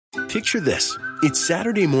Picture this. It's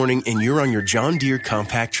Saturday morning and you're on your John Deere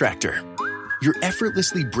compact tractor. You're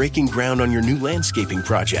effortlessly breaking ground on your new landscaping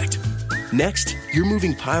project. Next, you're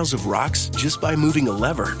moving piles of rocks just by moving a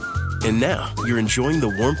lever. And now, you're enjoying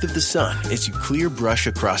the warmth of the sun as you clear brush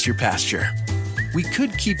across your pasture. We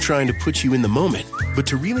could keep trying to put you in the moment, but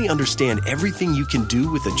to really understand everything you can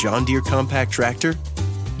do with a John Deere compact tractor,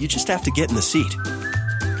 you just have to get in the seat.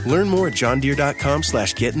 Learn more at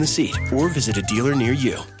johndeere.com/get-in-the-seat or visit a dealer near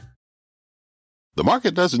you. The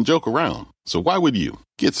market doesn't joke around, so why would you?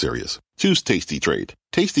 Get serious. Choose Tasty Trade.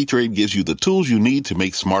 Tasty Trade gives you the tools you need to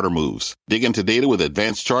make smarter moves. Dig into data with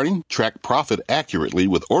advanced charting, track profit accurately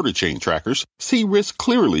with order chain trackers, see risk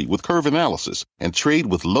clearly with curve analysis, and trade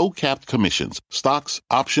with low-capped commissions, stocks,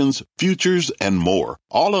 options, futures, and more.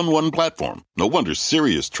 All on one platform. No wonder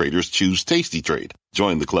serious traders choose Tasty Trade.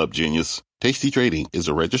 Join the club, genius. Tasty Trading is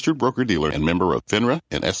a registered broker-dealer and member of FINRA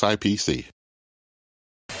and SIPC.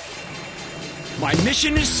 My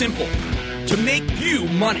mission is simple, to make you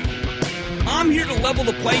money. I'm here to level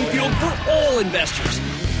the playing field for all investors.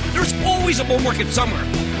 There's always a bull market somewhere,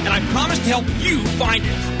 and I promise to help you find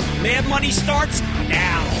it. Mad Money starts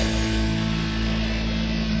now.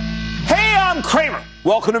 Hey, I'm Cramer.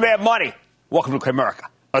 Welcome to Mad Money. Welcome to Cramerica.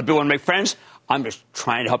 I'd be want to make friends. I'm just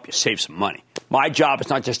trying to help you save some money. My job is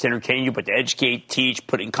not just to entertain you, but to educate, teach,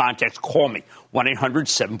 put in context. Call me,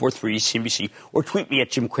 1-800-743-CNBC, or tweet me at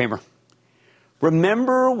Jim Cramer.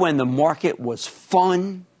 Remember when the market was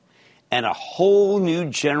fun and a whole new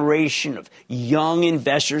generation of young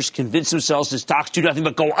investors convinced themselves that stocks do nothing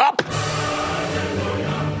but go up?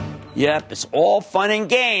 Yep, it's all fun and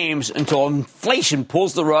games until inflation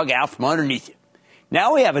pulls the rug out from underneath you.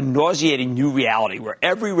 Now we have a nauseating new reality where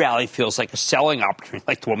every rally feels like a selling opportunity,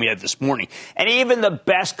 like the one we had this morning. And even the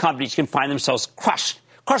best companies can find themselves crushed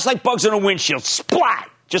like bugs on a windshield, splat,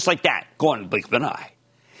 just like that, gone in the blink of an eye.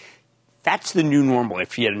 That's the new normal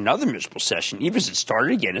after yet another miserable session, even as it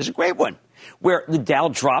started again as a great one, where the Dow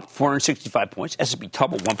dropped 465 points, S&P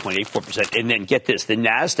tumbled 1.84%, and then get this, the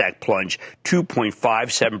NASDAQ plunged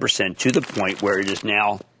 2.57% to the point where it is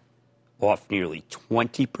now off nearly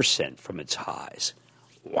 20% from its highs.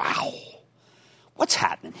 Wow. What's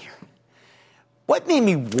happening here? What made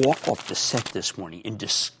me walk off the set this morning in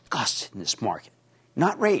disgust in this market?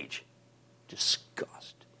 Not rage.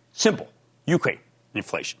 Disgust. Simple. Ukraine and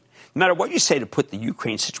inflation. No matter what you say to put the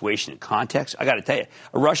Ukraine situation in context, I got to tell you,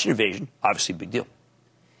 a Russian invasion, obviously a big deal.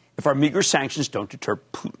 If our meager sanctions don't deter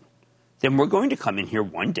Putin, then we're going to come in here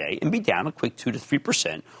one day and be down a quick 2 to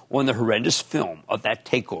 3% on the horrendous film of that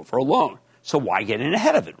takeover alone. So why get in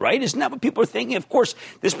ahead of it, right? Isn't that what people are thinking? Of course,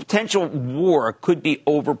 this potential war could be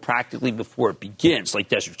over practically before it begins, like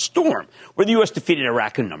Desert Storm, where the U.S. defeated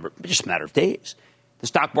Iraq in just a matter of days. The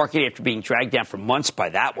stock market, after being dragged down for months by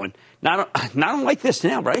that one, not unlike this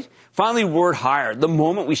now, right? Finally, word higher the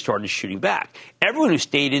moment we started shooting back. Everyone who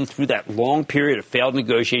stayed in through that long period of failed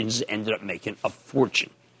negotiations ended up making a fortune.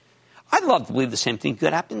 I'd love to believe the same thing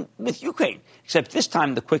could happen with Ukraine, except this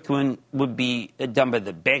time the quick win would be done by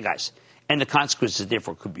the bad guys, and the consequences,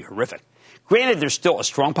 therefore, could be horrific. Granted, there's still a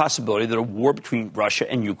strong possibility that a war between Russia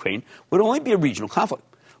and Ukraine would only be a regional conflict,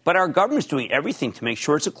 but our government's doing everything to make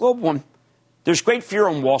sure it's a global one. There's great fear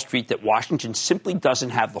on Wall Street that Washington simply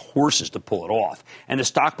doesn't have the horses to pull it off, and the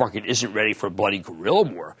stock market isn't ready for a bloody guerrilla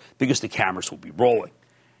war because the cameras will be rolling.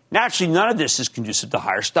 Naturally, none of this is conducive to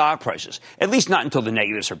higher stock prices, at least not until the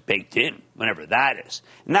negatives are baked in, whenever that is.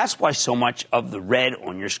 And that's why so much of the red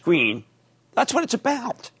on your screen, that's what it's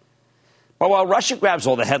about. But while Russia grabs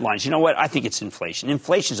all the headlines, you know what? I think it's inflation.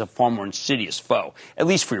 Inflation is a far more insidious foe, at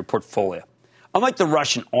least for your portfolio. Unlike the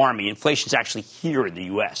Russian army, inflation is actually here in the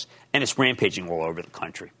U.S., and it's rampaging all over the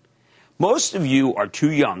country. Most of you are too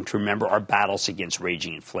young to remember our battles against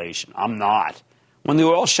raging inflation. I'm not. When the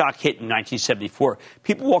oil shock hit in 1974,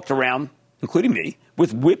 people walked around, including me,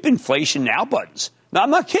 with whip inflation now buttons. No,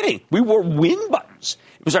 I'm not kidding. We wore win buttons.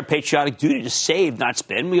 It was our patriotic duty to save, not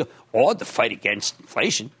spend. We all had to fight against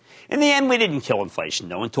inflation. In the end, we didn't kill inflation,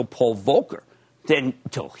 though, until Paul Volcker. Then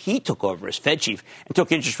until he took over as Fed chief and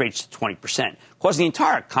took interest rates to 20%, causing the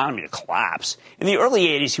entire economy to collapse. In the early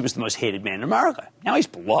 80s, he was the most hated man in America. Now he's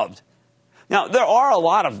beloved. Now, there are a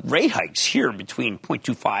lot of rate hikes here between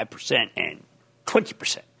 0.25% and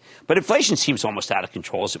 20%. But inflation seems almost out of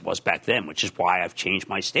control as it was back then, which is why I've changed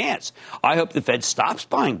my stance. I hope the Fed stops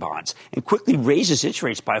buying bonds and quickly raises interest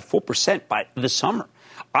rates by a full percent by the summer.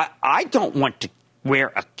 I don't want to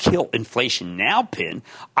wear a kill inflation now pin.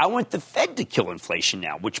 I want the Fed to kill inflation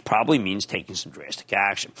now, which probably means taking some drastic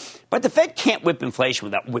action. But the Fed can't whip inflation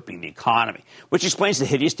without whipping the economy, which explains the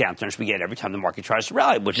hideous downturns we get every time the market tries to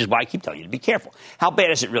rally, which is why I keep telling you to be careful. How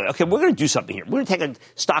bad is it really? Okay, we're going to do something here. We're going to take a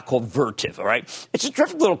stock called Vertiv, all right? It's a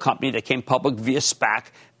terrific little company that came public via SPAC,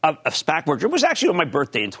 a SPAC merger. It was actually on my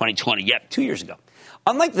birthday in 2020, 2 years ago.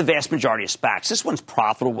 Unlike the vast majority of SPACs, this one's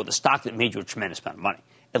profitable with a stock that made you a tremendous amount of money,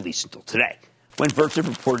 at least until today, when Vertiv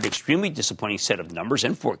reported an extremely disappointing set of numbers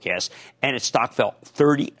and forecasts, and its stock fell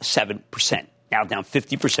 37%, now down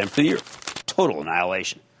 50% for the year. Total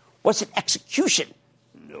annihilation. Was it execution?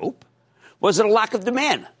 Nope. Was it a lack of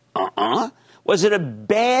demand? Was it a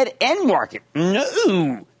bad end market?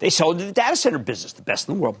 No. They sold to the data center business, the best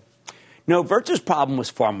in the world. No, Vertiv's problem was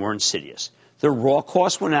far more insidious. Their raw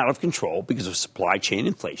costs went out of control because of supply chain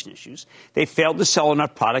inflation issues. They failed to sell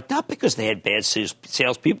enough product, not because they had bad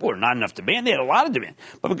salespeople or not enough demand. They had a lot of demand,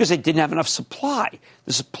 but because they didn't have enough supply.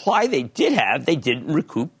 The supply they did have, they didn't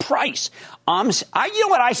recoup price. You know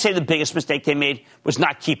what I say the biggest mistake they made was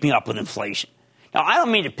not keeping up with inflation. Now, I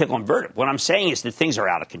don't mean to pick on Vertiv. What I'm saying is that things are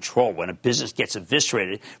out of control when a business gets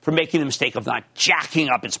eviscerated for making the mistake of not jacking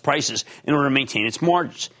up its prices in order to maintain its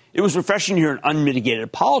margins. It was refreshing to hear an unmitigated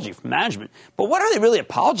apology from management. But what are they really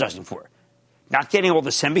apologizing for? Not getting all the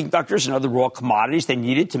semiconductors and other raw commodities they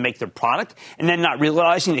needed to make their product, and then not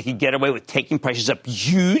realizing they could get away with taking prices up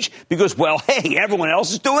huge because, well, hey, everyone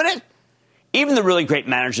else is doing it? Even the really great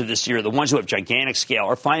managers this year, the ones who have gigantic scale,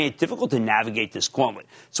 are finding it difficult to navigate this gauntlet.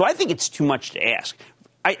 So I think it's too much to ask.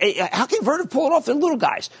 How can Vertiv pull it off? They're little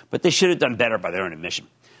guys, but they should have done better by their own admission.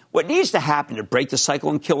 What needs to happen to break the cycle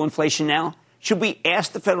and kill inflation now? Should we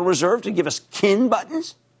ask the Federal Reserve to give us kin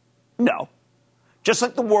buttons? No. Just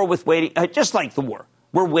like the war,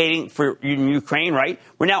 we're waiting for Ukraine, right?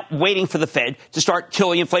 We're now waiting for the Fed to start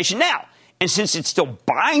killing inflation now. And since it's still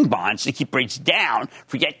buying bonds to keep rates down,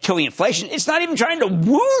 forget killing inflation, it's not even trying to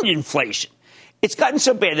wound inflation. It's gotten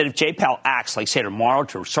so bad that if Jay Powell acts like, say, tomorrow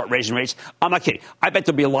to start raising rates, I'm not kidding. I bet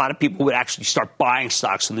there'll be a lot of people who would actually start buying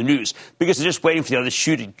stocks in the news because they're just waiting for the other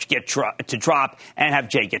shoe to drop and have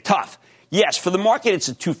Jay get tough. Yes, for the market, it's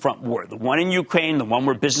a two-front war. The one in Ukraine, the one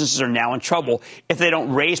where businesses are now in trouble if they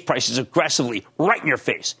don't raise prices aggressively right in your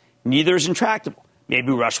face. Neither is intractable.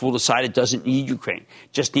 Maybe Russia will decide it doesn't need Ukraine,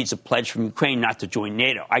 just needs a pledge from Ukraine not to join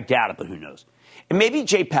NATO. I doubt it, but who knows? And maybe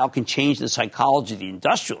Jay Powell can change the psychology of the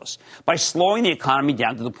industrialists by slowing the economy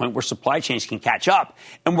down to the point where supply chains can catch up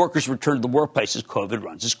and workers return to the workplace as COVID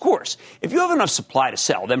runs its course. If you have enough supply to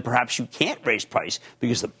sell, then perhaps you can't raise price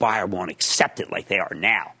because the buyer won't accept it like they are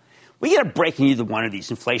now. We get a break in either one of these,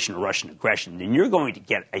 inflation or Russian aggression, then you're going to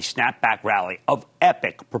get a snapback rally of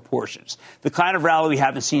epic proportions. The kind of rally we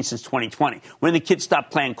haven't seen since 2020, when the kids stopped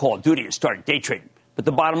playing Call of Duty and started day trading. But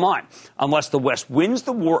the bottom line, unless the West wins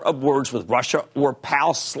the war of words with Russia or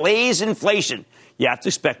Powell slays inflation, you have to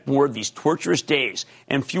expect more of these torturous days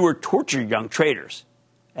and fewer tortured young traders.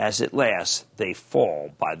 As it lasts, they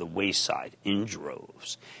fall by the wayside in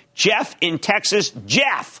droves. Jeff in Texas.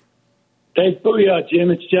 Jeff! Hey, booyah, Jim.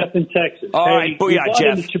 It's Jeff in Texas. All right, booyah,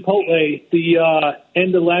 Jeff. Into Chipotle the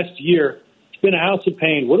end of last year. It's been a house of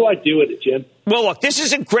pain. What do I do with it, Jim? Well, look, this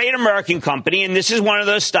is a great American company, and this is one of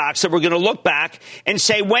those stocks that we're going to look back and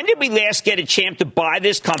say, when did we last get a chance to buy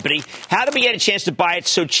this company? How did we get a chance to buy it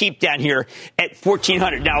so cheap down here at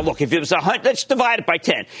 $1,400? Now, look, if it was let's divide it by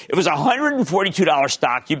 10. If it was a $142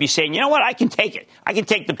 stock, you'd be saying, you know what, I can take it. I can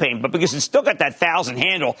take the pain. But because it's still got that 1,000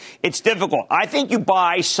 handle, it's difficult. I think you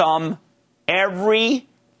buy some every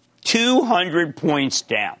 200 points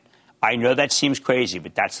down. I know that seems crazy,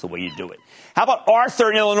 but that's the way you do it. How about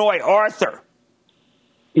Arthur in Illinois? Arthur.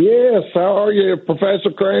 Yes, how are you, Professor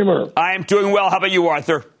Cramer? I am doing well. How about you,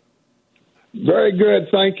 Arthur? Very good,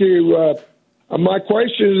 thank you. My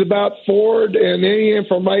question is about Ford and any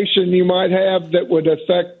information you might have that would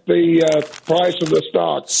affect the price of the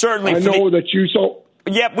stock. Certainly. I know that you sold.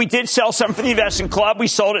 Yep, we did sell some for the investment club. We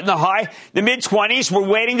sold it in the mid-20s. We're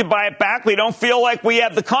waiting to buy it back. We don't feel like we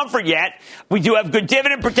have the comfort yet. We do have good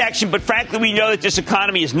dividend protection, but frankly, we know that this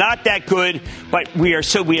economy is not that good. But we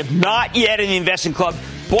have not yet in the investment club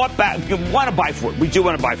bought back. We want to buy for it. We do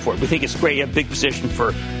want to buy for it. We think it's great. You have a big position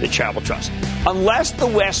for the charitable trust. Unless the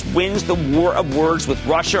West wins the war of words with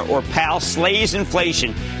Russia or Powell slays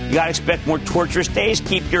inflation, you got to expect more torturous days.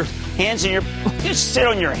 Keep your hands in just sit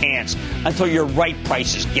on your hands until your right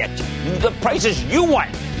prices get to the prices you want,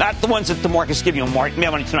 not the ones that the market's giving you on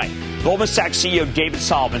Money Tonight. Goldman Sachs CEO David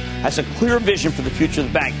Solomon has a clear vision for the future of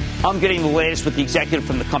the bank. I'm getting the latest with the executive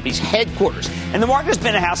from the company's headquarters. And the market has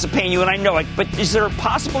been a house of pain, you and I know it. But is there a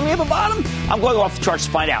possibility of a bottom? I'm going off the charts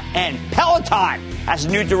to find out. And Peloton has a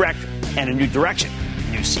new director. and a new direction,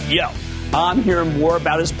 new CEO. I'm hearing more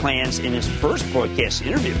about his plans in his first broadcast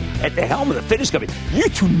interview at the helm of the fitness company. You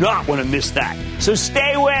do not want to miss that. So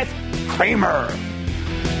stay with Cramer.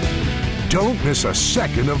 Don't miss a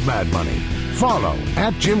second of Mad Money. Follow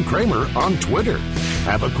 @Jim Cramer on Twitter.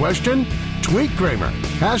 Have a question? Tweet Cramer.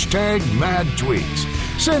 #MadTweets.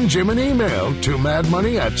 Send Jim an email to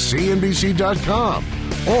madmoney@cnbc.com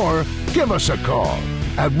or give us a call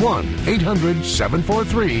at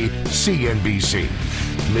 1-800-743-CNBC.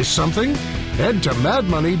 Miss something? Head to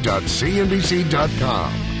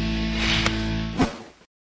madmoney.cnbc.com.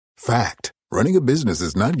 Fact. Running a business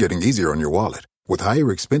is not getting easier on your wallet. With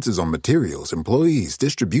higher expenses on materials, employees,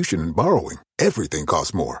 distribution, and borrowing, everything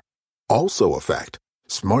costs more. Also a fact.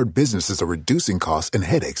 Smart businesses are reducing costs and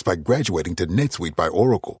headaches by graduating to NetSuite by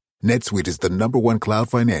Oracle. NetSuite is the #1 cloud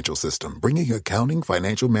financial system, bringing accounting,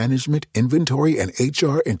 financial management, inventory, and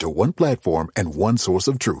HR into one platform and one source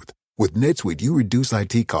of truth. With NetSuite, you reduce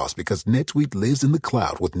IT costs because NetSuite lives in the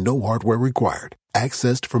cloud with no hardware required.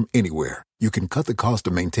 Accessed from anywhere, you can cut the cost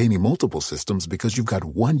of maintaining multiple systems because you've got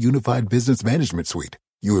one unified business management suite.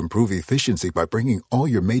 You improve efficiency by bringing all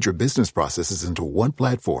your major business processes into one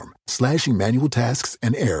platform, slashing manual tasks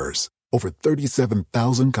and errors. Over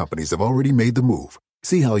 37,000 companies have already made the move.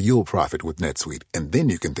 See how you'll profit with NetSuite, and then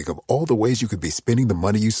you can think of all the ways you could be spending the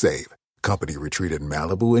money you save. Company retreat in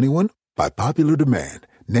Malibu, anyone? By popular demand,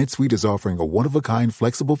 NetSuite is offering a one-of-a-kind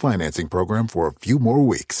flexible financing program for a few more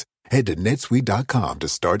weeks. Head to netsuite.com to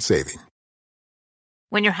start saving.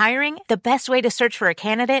 When you're hiring, the best way to search for a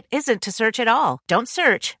candidate isn't to search at all. Don't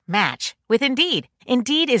search, match with Indeed.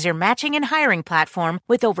 Indeed is your matching and hiring platform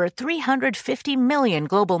with over 350 million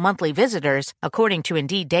global monthly visitors, according to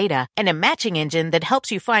Indeed data, and a matching engine that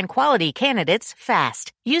helps you find quality candidates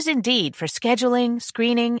fast. Use Indeed for scheduling,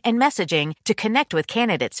 screening, and messaging to connect with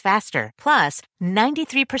candidates faster. Plus,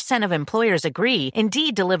 93% of employers agree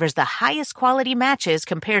Indeed delivers the highest quality matches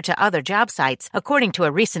compared to other job sites, according to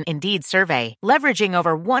a recent Indeed survey. Leveraging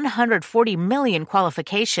over 140 million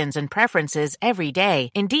qualifications and preferences every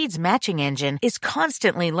day, Indeed's matching engine is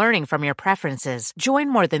constantly learning from your preferences. Join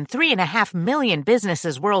more than 3.5 million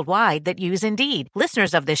businesses worldwide that use Indeed.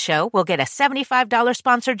 Listeners of this show will get a $75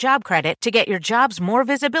 sponsored job credit to get your jobs more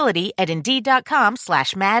visibility at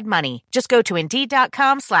Indeed.com/madmoney. Just go to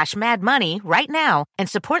Indeed.com/madmoney right now and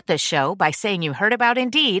support this show by saying you heard about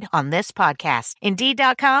Indeed on this podcast.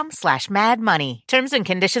 Indeed.com/madmoney. Terms and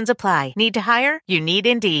conditions apply. Need to hire? You need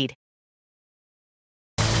Indeed.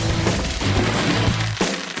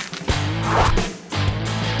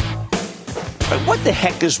 But what the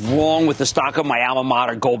heck is wrong with the stock of my alma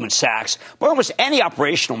mater, Goldman Sachs? By almost any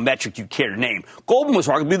operational metric you care to name, Goldman was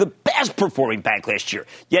arguably the best performing bank last year.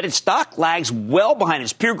 Yet its stock lags well behind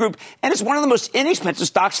its peer group, and it's one of the most inexpensive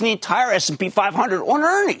stocks in the entire S&P 500 on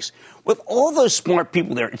earnings. With all those smart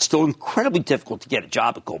people there, it's still incredibly difficult to get a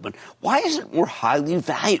job at Goldman. Why isn't it more highly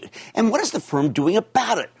valued? And what is the firm doing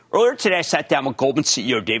about it? Earlier today, I sat down with Goldman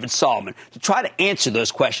CEO David Solomon to try to answer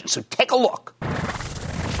those questions. So take a look.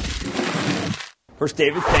 First,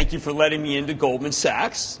 David, thank you for letting me into Goldman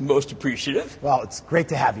Sachs. Most appreciative. Well, it's great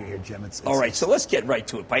to have you here, Jim. All right, so let's get right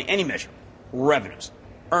to it. By any measure, revenues,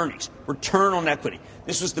 earnings, return on equity.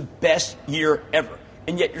 This was the best year ever.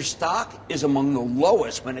 And yet your stock is among the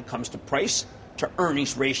lowest when it comes to price to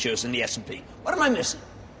earnings ratios in the S&P. What am I missing?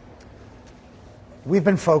 We've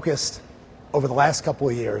been focused over the last couple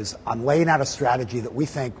of years on laying out a strategy that we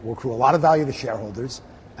think will accrue a lot of value to shareholders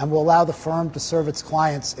and will allow the firm to serve its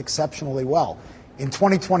clients exceptionally well. In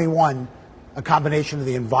 2021, a combination of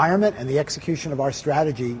the environment and the execution of our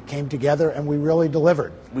strategy came together, and we really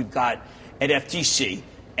delivered. We've got at FTC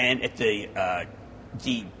and at the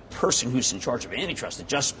person who's in charge of antitrust, the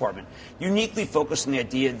Justice Department, uniquely focused on the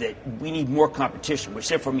idea that we need more competition, which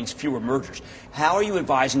therefore means fewer mergers. How are you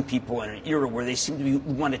advising people in an era where they seem to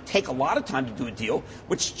want to take a lot of time to do a deal,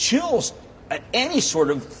 which chills at any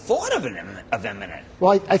sort of thought of M&A?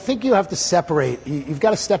 Well, I think you have to separate. You've got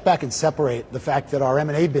to step back and separate the fact that our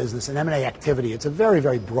M&A business and M&A activity, it's a very,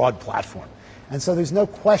 very broad platform. And so there's no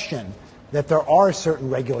question that there are certain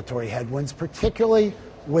regulatory headwinds, particularly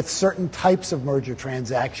with certain types of merger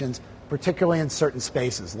transactions, particularly in certain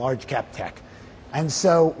spaces, large cap tech. And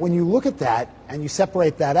so when you look at that and you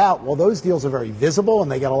separate that out, well, those deals are very visible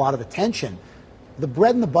and they get a lot of attention. The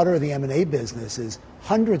bread and the butter of the M&A business is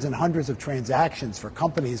hundreds and hundreds of transactions for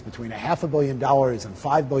companies between $500 million and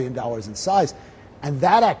 $5 billion in size. And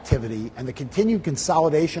that activity and the continued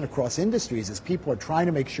consolidation across industries as people are trying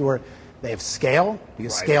to make sure they have scale,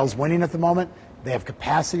 because scale's winning at the moment, They have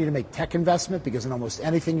capacity to make tech investment because in almost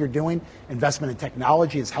anything you're doing, investment in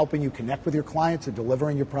technology is helping you connect with your clients or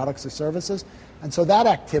delivering your products or services. And so that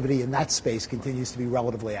activity in that space continues to be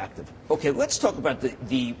relatively active. Okay, let's talk about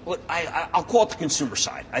I'll call it the consumer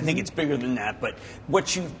side. I think it's bigger than that, but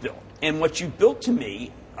what you've built. And what you've built to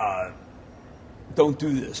me, don't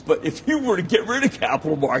do this, but if you were to get rid of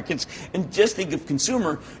capital markets and just think of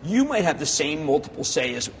consumer, you might have the same multiple,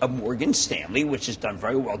 say, as a Morgan Stanley, which has done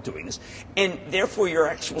very well doing this, and therefore your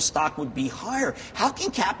actual stock would be higher. How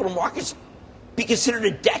can capital markets be considered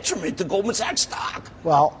a detriment to Goldman Sachs stock?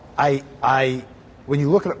 Well, when you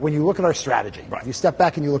look at our strategy, right. If you step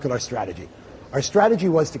back and you look at our strategy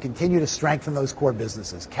was to continue to strengthen those core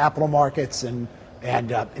businesses, capital markets and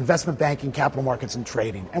investment banking, capital markets, and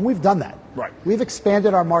trading. And we've done that. Right. We've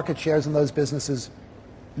expanded our market shares in those businesses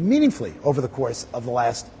meaningfully over the course of the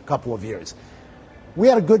last couple of years. We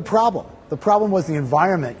had a good problem. The problem was the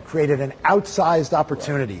environment created an outsized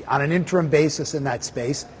opportunity on an interim basis in that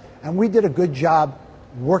space, and we did a good job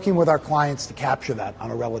working with our clients to capture that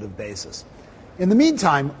on a relative basis. In the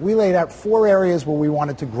meantime, we laid out 4 areas where we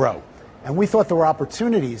wanted to grow, and we thought there were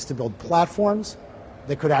opportunities to build platforms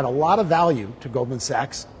that could add a lot of value to Goldman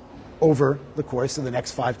Sachs over the course of the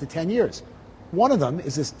next 5 to 10 years. One of them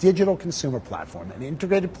is this digital consumer platform, an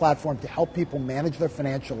integrated platform to help people manage their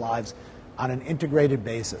financial lives on an integrated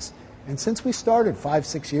basis. And since we started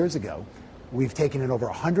 5-6 years ago, we've taken in over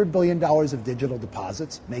 $100 billion of digital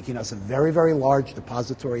deposits, making us a very, very large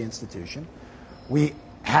depository institution. We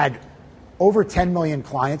had over 10 million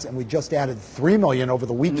clients, and we just added 3 million over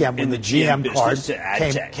the weekend when the GM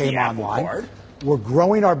card came online. Card. We're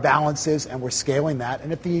growing our balances, and we're scaling that.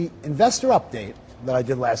 And at the investor update that I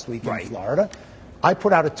did last week in Florida, I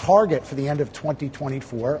put out a target for the end of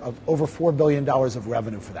 2024 of over $4 billion of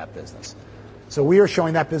revenue for that business. So we are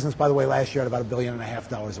showing that business, by the way, last year at about $1.5 billion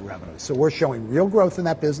of revenue. So we're showing real growth in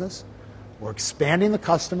that business. We're expanding the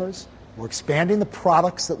customers. We're expanding the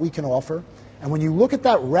products that we can offer. And when you look at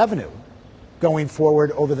that revenue going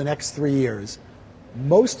forward over the next 3 years,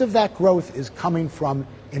 most of that growth is coming from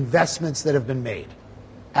investments that have been made.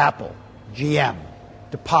 Apple, GM,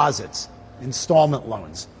 deposits, installment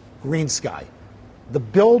loans, Green Sky. The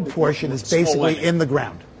build portion is basically in the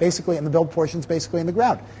ground. And the build portion is basically in the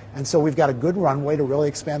ground. And so we've got a good runway to really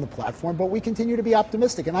expand the platform, but we continue to be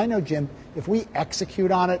optimistic. And I know, Jim, if we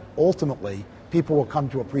execute on it, ultimately, people will come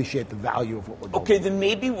to appreciate the value of what we're doing. Okay, then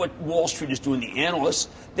maybe what Wall Street is doing, the analysts,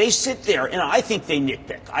 they sit there, and I think they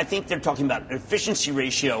nitpick. I think they're talking about an efficiency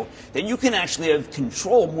ratio that you can actually have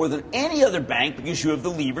control more than any other bank because you have the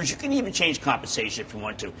levers. You can even change compensation if you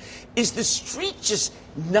want to. Is the street just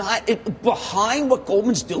not behind what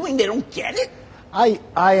Goldman's doing? They don't get it?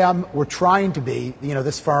 We're trying to be,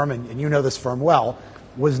 this firm, and you know this firm well,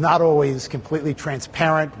 was not always completely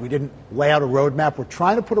transparent. We didn't lay out a roadmap. We're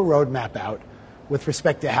trying to put a roadmap out with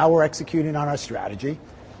respect to how we're executing on our strategy.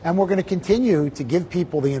 And we're going to continue to give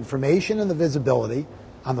people the information and the visibility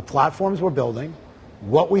on the platforms we're building,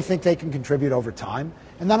 what we think they can contribute over time.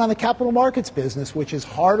 And then on the capital markets business, which is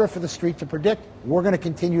harder for the street to predict, we're going to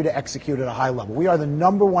continue to execute at a high level. We are the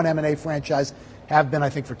number one M&A franchise, have been, I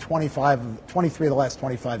think, for 23 of the last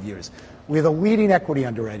 25 years. We are the leading equity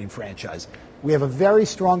underwriting franchise. We have a very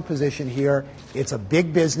strong position here. It's a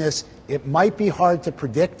big business. It might be hard to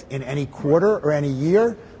predict in any quarter or any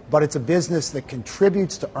year, but it's a business that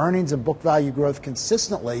contributes to earnings and book value growth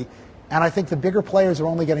consistently. And I think the bigger players are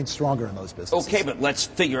only getting stronger in those businesses. Okay, but let's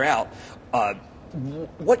figure out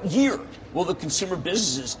what year will the consumer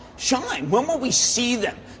businesses shine? When will we see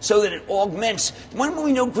them so that it augments? When will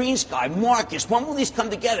we know Green Sky, Marcus? When will these come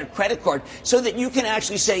together, credit card, so that you can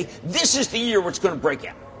actually say, this is the year where it's going to break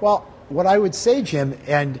out? Well, what I would say, Jim,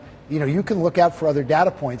 and you can look out for other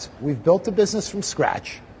data points, we've built a business from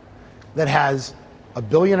scratch that has $1.5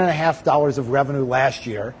 billion of revenue last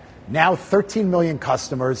year, now 13 million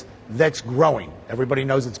customers, that's growing. Everybody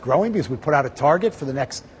knows it's growing because we put out a target for the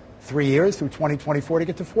next 3 years through 2024 to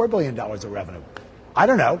get to $4 billion of revenue. I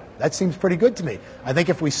don't know. That seems pretty good to me. I think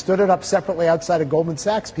if we stood it up separately outside of Goldman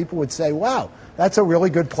Sachs, people would say, wow, that's a really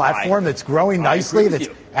good platform that's growing nicely, that's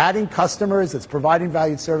adding customers, that's providing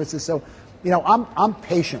valued services. So, I'm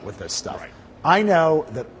patient with this stuff. Right. I know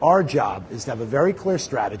that our job is to have a very clear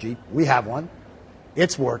strategy. We have one.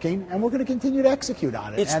 It's working, and we're going to continue to execute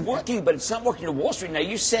on it. It's working, but it's not working to Wall Street. Now,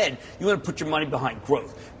 you said you want to put your money behind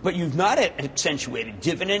growth, but you've not accentuated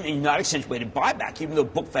dividend and you've not accentuated buyback, even though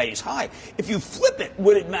book value is high. If you flip it,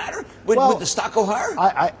 would it matter? Would the stock go higher?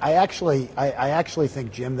 I actually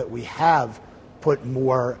think, Jim, that we have put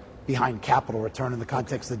more behind capital return in the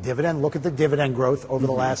context of the dividend. Look at the dividend growth over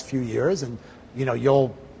the last few years, and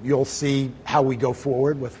you'll you'll see how we go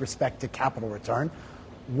forward with respect to capital return.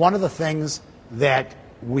 One of the things that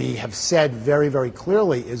we have said very, very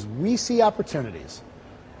clearly is we see opportunities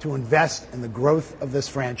to invest in the growth of this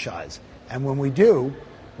franchise. And when we do,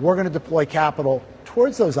 we're going to deploy capital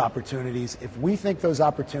towards those opportunities if we think those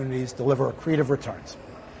opportunities deliver accretive returns.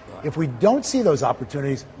 If we don't see those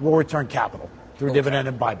opportunities, we'll return capital through dividend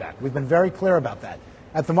and buyback. We've been very clear about that.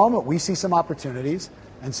 At the moment, we see some opportunities,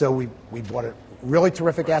 and so we bought a really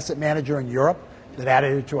terrific asset manager in Europe that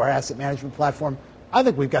added it to our asset management platform. I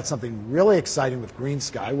think we've got something really exciting with Green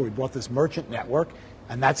Sky, where we bought this merchant network,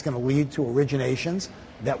 and that's going to lead to originations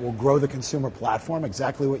that will grow the consumer platform,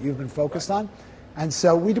 exactly what you've been focused on. And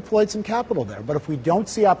so we deployed some capital there. But if we don't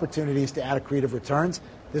see opportunities to add accretive returns,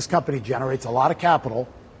 this company generates a lot of capital,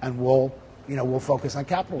 and we'll focus on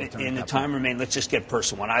capital return. In the time remaining, let's just get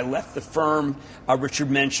personal. When I left the firm, Richard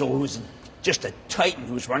Menschel, who was just a titan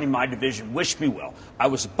who was running my division, wished me well. I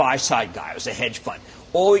was a buy-side guy. I was a hedge fund.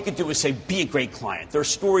 All he could do was say, be a great client. There are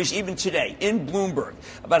stories even today in Bloomberg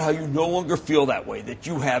about how you no longer feel that way, that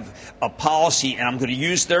you have a policy, and I'm going to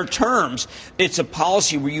use their terms, it's a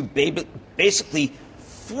policy where you basically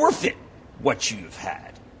forfeit what you've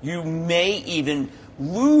had. You may even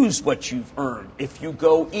lose what you've earned if you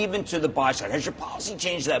go even to the buy side. Has your policy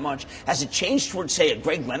changed that much? Has it changed towards, say, a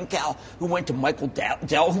Greg Lemkow who went to Michael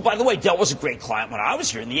Dell, who, by the way, Dell was a great client when I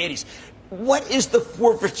was here in the 80s. What is the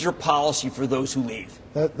forfeiture policy for those who leave?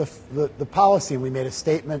 The policy, and we made a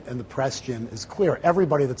statement in the press, Jim, is clear.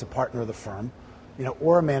 Everybody that's a partner of the firm,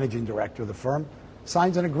 or a managing director of the firm,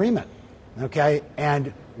 signs an agreement, okay?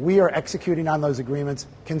 And we are executing on those agreements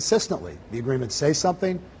consistently. The agreements say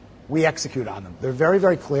something. We execute on them. They're very,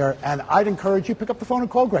 very clear, and I'd encourage you, pick up the phone and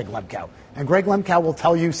call Greg Lemkow. And Greg Lemkow will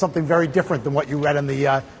tell you something very different than what you read in the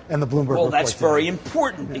Bloomberg report. Well, that's very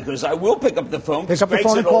important, because I will pick up the phone. Pick up the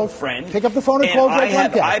phone and call. Friend. Pick up the phone and call Greg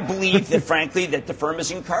Lemkow. I believe that, frankly, that the firm has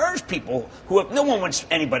encouraged people who have, no one wants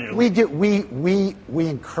anybody to leave. We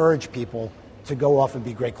encourage people to go off and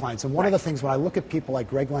be great clients. And one of the things, when I look at people like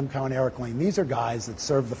Greg Lemkow and Eric Lane, these are guys that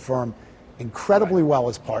serve the firm incredibly well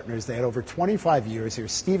as partners. They had over 25 years here.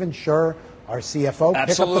 Stephen Scher, our CFO,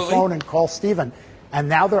 pick up the phone and call Stephen. And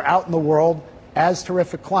now they're out in the world as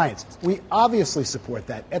terrific clients. We obviously support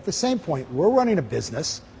that. At the same point, we're running a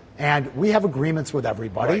business, and we have agreements with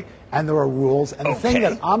everybody, and there are rules. And the thing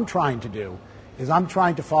that I'm trying to do is I'm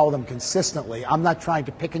trying to follow them consistently. I'm not trying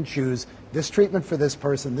to pick and choose this treatment for this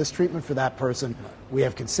person, this treatment for that person. We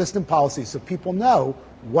have consistent policies so people know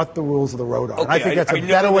what the rules of the road are. Okay, and I think that's a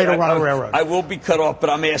better way to run a railroad. I will be cut off, but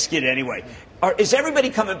I'm asking it anyway. Is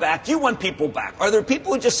everybody coming back? Do you want people back? Are there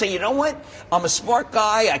people who just say, you know what? I'm a smart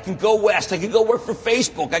guy. I can go west. I can go work for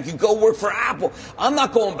Facebook. I can go work for Apple. I'm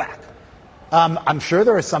not going back. I'm sure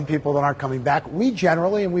there are some people that aren't coming back. We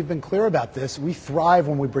generally, and we've been clear about this, we thrive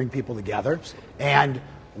when we bring people together. And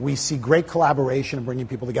we see great collaboration in bringing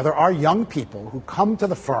people together. Our young people who come to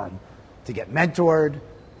the firm to get mentored,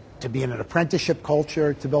 to be in an apprenticeship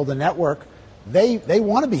culture, to build a network, they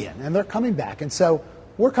want to be in, and they're coming back. And so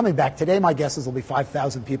we're coming back. Today, my guess is there'll be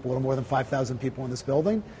 5,000 people, a little more than 5,000 people in this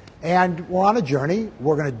building. And we're on a journey.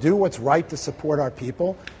 We're going to do what's right to support our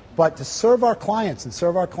people. But to serve our clients and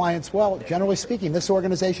serve our clients well, generally speaking, this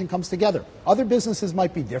organization comes together. Other businesses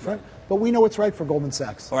might be different, but we know what's right for Goldman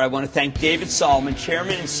Sachs. All right, I want to thank David Solomon,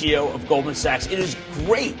 Chairman and CEO of Goldman Sachs. It is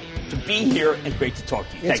great to be here and great to talk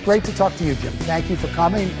to you. It's great to talk to you, Jim. Thank you for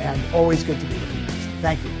coming, and always good to be with you.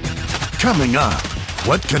 Thank you. Coming up,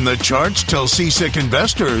 what can the charts tell seasick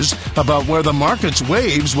investors about where the market's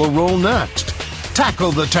waves will roll next?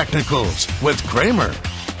 Tackle the technicals with Cramer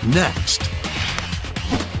next.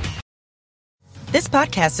 This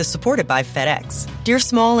podcast is supported by FedEx. Dear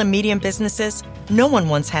small and medium businesses, no one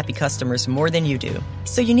wants happy customers more than you do.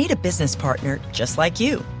 So you need a business partner just like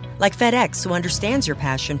you. Like FedEx, who understands your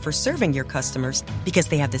passion for serving your customers because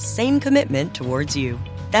they have the same commitment towards you.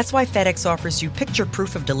 That's why FedEx offers you picture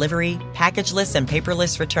proof of delivery, packageless and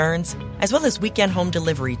paperless returns, as well as weekend home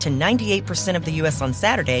delivery to 98% of the U.S. on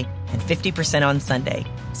Saturday and 50% on Sunday.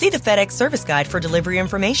 See the FedEx service guide for delivery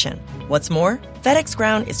information. What's more, FedEx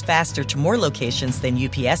Ground is faster to more locations than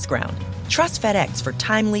UPS Ground. Trust FedEx for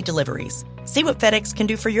timely deliveries. See what FedEx can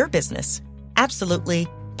do for your business. Absolutely,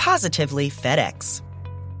 positively FedEx.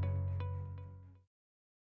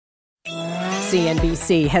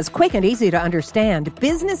 CNBC has quick and easy to understand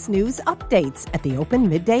business news updates at the open,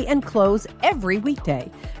 midday, and close every weekday.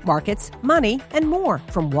 Markets, money, and more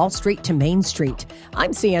from Wall Street to Main Street.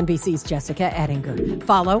 I'm CNBC's Jessica Ettinger.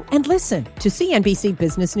 Follow and listen to CNBC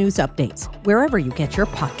Business News Updates wherever you get your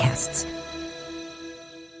podcasts.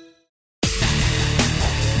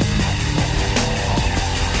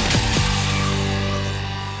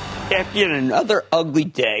 After yet another ugly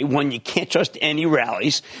day, one you can't trust any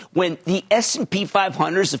rallies, when the S&P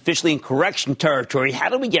 500 is officially in correction territory, how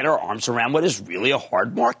do we get our arms around what is really a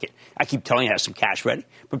hard market? I keep telling you, have some cash ready.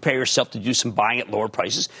 Prepare yourself to do some buying at lower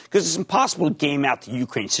prices because it's impossible to game out the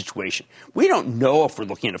Ukraine situation. We don't know if we're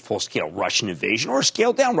looking at a full-scale Russian invasion or a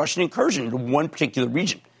scaled-down Russian incursion into one particular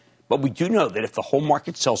region. But we do know that if the whole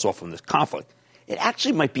market sells off from this conflict, it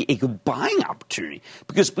actually might be a good buying opportunity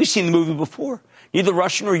because we've seen the movie before. Neither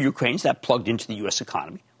Russia nor Ukraine is that plugged into the U.S.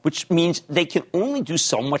 economy, which means they can only do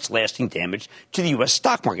so much lasting damage to the U.S.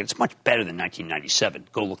 stock market. It's much better than 1997.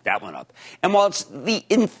 Go look that one up. And while it's the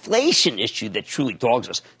inflation issue that truly dogs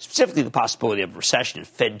us, specifically the possibility of a recession if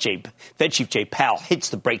Fed Chief Jay Powell hits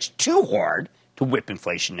the brakes too hard to whip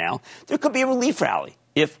inflation now, there could be a relief rally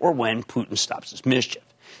if or when Putin stops his mischief.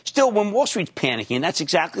 Still, when Wall Street's panicking, and that's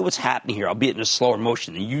exactly what's happening here, albeit in a slower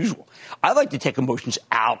motion than usual, I like to take emotions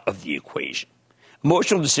out of the equation.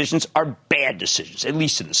 Emotional decisions are bad decisions, at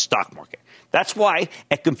least in the stock market. That's why,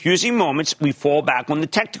 at confusing moments, we fall back on the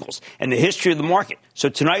technicals and the history of the market. So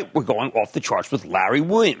tonight, we're going off the charts with Larry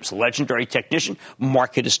Williams, a legendary technician,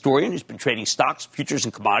 market historian who's been trading stocks, futures,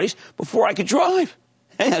 and commodities before I could drive.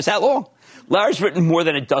 Hey, that's that long. Larry's written more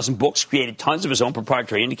than a dozen books, created tons of his own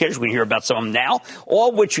proprietary indicators. We can hear about some of them now, all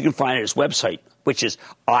of which you can find at his website, which is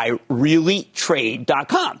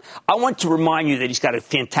ireallytrade.com. I want to remind you that he's got a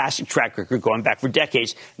fantastic track record going back for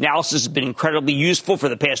decades. Analysis has been incredibly useful for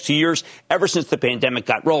the past 2 years, ever since the pandemic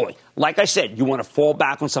got rolling. Like I said, you want to fall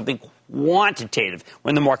back on something quantitative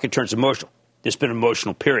when the market turns emotional. There's been an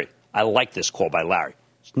emotional period. I like this call by Larry.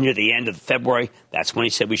 Near the end of February, that's when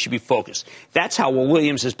he said we should be focused. That's how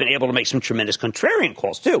Williams has been able to make some tremendous contrarian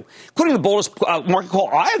calls, too, including the boldest market call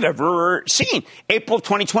I have ever seen. April of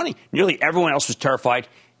 2020, nearly everyone else was terrified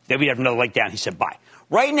that we'd have another leg down. He said, bye.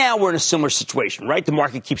 Right now, we're in a similar situation, right? The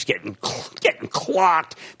market keeps getting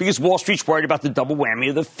clocked because Wall Street's worried about the double whammy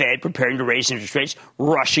of the Fed preparing to raise interest rates.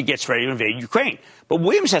 Russia gets ready to invade Ukraine. But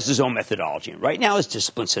Williams has his own methodology. And right now, his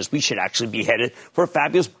discipline says we should actually be headed for a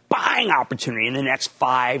fabulous buying opportunity in the next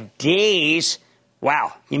 5 days.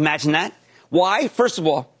 Wow. Can you imagine that? Why? First of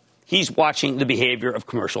all, he's watching the behavior of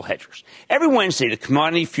commercial hedgers. Every Wednesday, the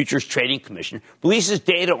Commodity Futures Trading Commission releases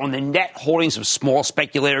data on the net holdings of small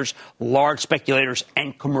speculators, large speculators,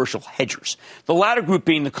 and commercial hedgers, the latter group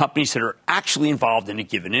being the companies that are actually involved in a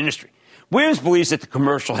given industry. Williams believes that the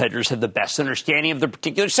commercial hedgers have the best understanding of the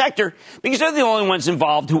particular sector because they're the only ones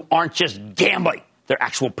involved who aren't just gambling. They're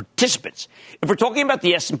actual participants. If we're talking about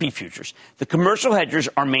the S&P futures, the commercial hedgers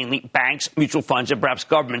are mainly banks, mutual funds, and perhaps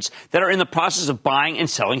governments that are in the process of buying and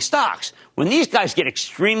selling stocks. When these guys get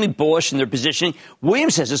extremely bullish in their positioning,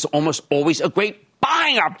 Williams says it's almost always a great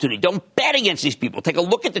buying opportunity. Don't bet against these people. Take a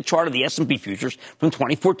look at the chart of the S&P futures from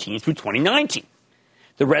 2014 through 2019.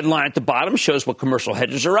 The red line at the bottom shows what commercial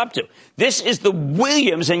hedgers are up to. This is the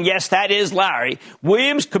Williams, and yes, that is Larry,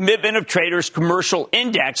 Williams Commitment of Traders Commercial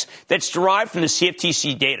Index that's derived from the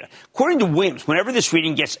CFTC data. According to Williams, whenever this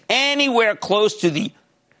reading gets anywhere close to the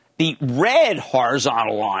red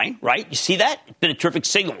horizontal line, right? You see that? It's been a terrific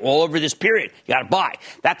signal all over this period. You got to buy.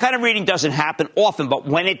 That kind of reading doesn't happen often, but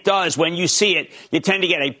when it does, when you see it, you tend to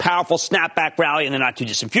get a powerful snapback rally in the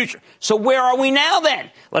not-too-distant future. So where are we now,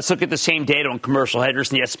 then? Let's look at the same data on commercial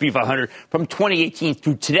hedgers in the S&P 500 from 2018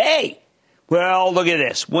 through today. Well, look at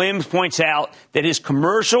this. Williams points out that his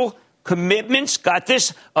commercial commitments, got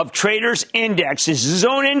this, of traders index, his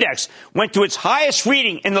own index, went to its highest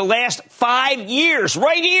reading in the last 5 years,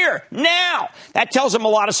 right here, now. That tells him a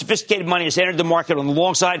lot of sophisticated money has entered the market on the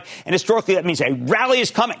long side, and historically that means a rally is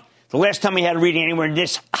coming. The last time we had a reading anywhere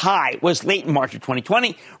this high was late in March of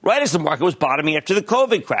 2020, right as the market was bottoming after the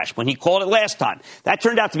COVID crash, when he called it last time. That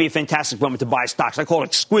turned out to be a fantastic moment to buy stocks. I call it an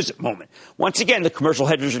exquisite moment. Once again, the commercial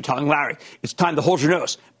hedgers are telling Larry, it's time to hold your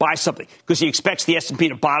nose, buy something, because he expects the S&P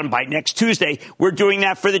to bottom by next Tuesday. We're doing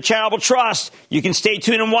that for the Charitable Trust. You can stay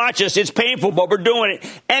tuned and watch us. It's painful, but we're doing it.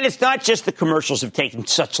 And it's not just the commercials have taken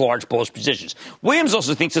such large bullish positions. Williams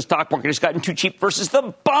also thinks the stock market has gotten too cheap versus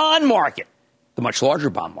the bond market, the much larger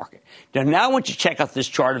bond market. Now I want you to check out this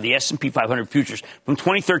chart of the S&P 500 futures from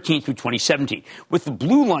 2013 through 2017, with the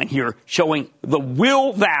blue line here showing the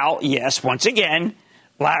Will Val, yes, once again,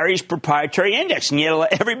 Larry's proprietary index, and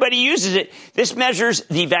yet everybody uses it. This measures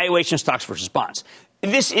the valuation of stocks versus bonds.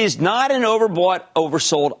 This is not an overbought,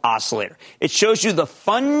 oversold oscillator. It shows you the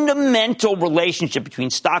fundamental relationship between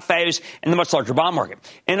stock values and the much larger bond market.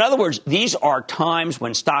 In other words, these are times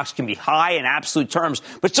when stocks can be high in absolute terms,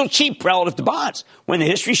 but still cheap relative to bonds. When the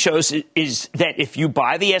history shows is that if you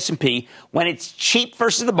buy the S&P, when it's cheap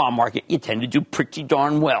versus the bond market, you tend to do pretty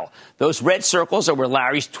darn well. Those red circles are where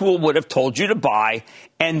Larry's tool would have told you to buy,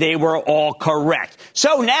 and they were all correct.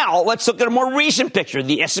 So now let's look at a more recent picture,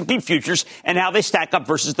 the S&P futures and how they stack up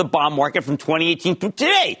versus the bond market from 2018 to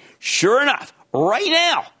today. Sure enough, right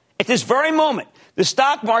now, at this very moment, the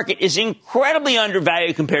stock market is incredibly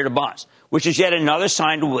undervalued compared to bonds, which is yet another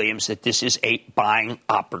sign to Williams that this is a buying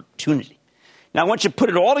opportunity. Now, I want you to put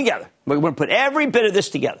it all together. We're going to put every bit of this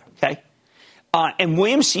together, okay? And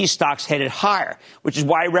Williams sees stocks headed higher, which is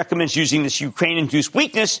why he recommends using this Ukraine-induced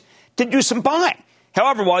weakness to do some buying.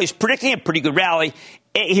 However, while he's predicting a pretty good rally,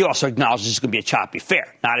 he also acknowledges it's going to be a choppy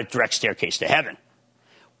fare, not a direct staircase to heaven.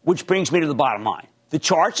 Which brings me to the bottom line. The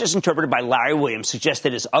charts, as interpreted by Larry Williams, suggest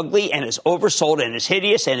that as ugly and as oversold and as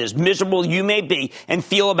hideous and as miserable you may be and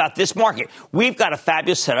feel about this market, we've got a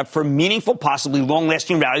fabulous setup for a meaningful, possibly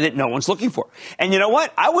long-lasting rally that no one's looking for. And you know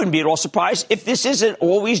what? I wouldn't be at all surprised if this isn't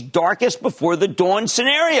always darkest before the dawn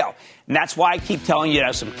scenario. And that's why I keep telling you to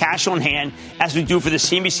have some cash on hand, as we do for the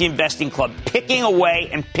CNBC Investing Club, picking away,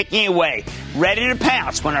 ready to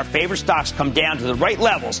pounce when our favorite stocks come down to the right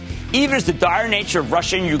levels, even as the dire nature of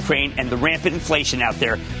Russia and Ukraine and the rampant inflation out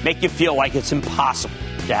there make you feel like it's impossible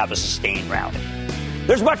to have a sustained rally.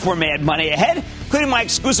 There's much more mad money ahead, including my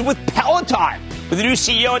exclusive with Peloton. With the new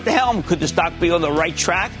CEO at the helm, could the stock be on the right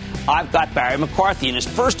track? I've got Barry McCarthy in his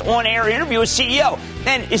first on-air interview as CEO.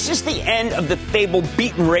 And is this the end of the fabled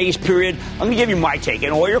beat and raise period? I'm going to give you my take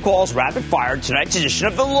and all your calls rapid fire in tonight's edition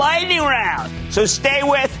of the Lightning Round. So stay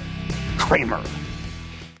with Cramer.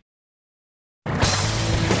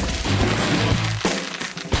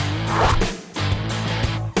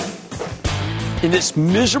 In this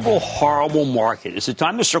miserable, horrible market, it's a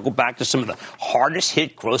time to circle back to some of the hardest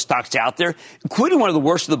hit growth stocks out there, including one of the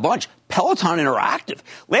worst of the bunch, Peloton Interactive.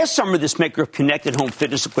 Last summer, this maker of connected home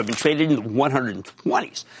fitness equipment traded in the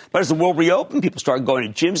 120s. But as the world reopened, people started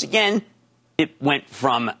going to gyms again. It went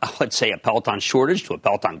from, let's say, a Peloton shortage to a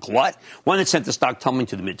Peloton glut, one that sent the stock tumbling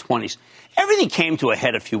to the mid-20s. Everything came to a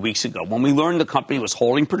head a few weeks ago when we learned the company was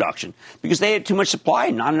holding production because they had too much supply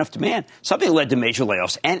and not enough demand, something that led to major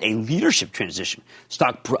layoffs and a leadership transition.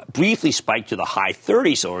 Stock briefly spiked to the high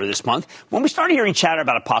 30s over this month when we started hearing chatter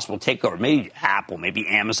about a possible takeover, maybe Apple, maybe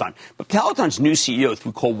Amazon. But Peloton's new CEO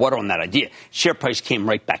threw cold water on that idea. Share price came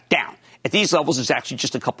right back down. At these levels, it's actually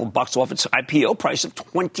just a couple of bucks off its IPO price of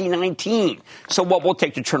 2019. So what will it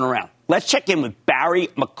take to turn around? Let's check in with Barry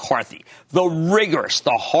McCarthy, the rigorous,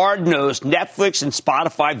 the hard-nosed Netflix and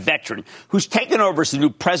Spotify veteran who's taken over as the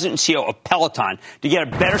new president and CEO of Peloton to get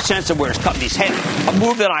a better sense of where his company's headed, a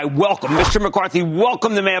move that I welcome. Mr. McCarthy,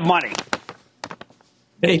 welcome to Mad Money.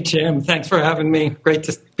 Hey, Jim. Thanks for having me. Great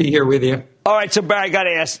to be here with you. All right, so Barry, I got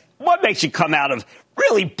to ask, what makes you come out of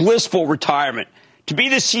really blissful retirement to be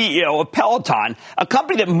the CEO of Peloton, a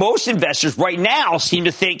company that most investors right now seem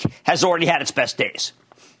to think has already had its best days?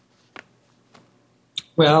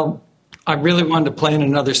 Well, I really wanted to play in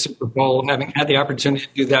another Super Bowl, having had the opportunity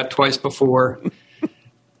to do that twice before.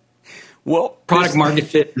 Well, product market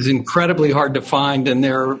fit is incredibly hard to find, and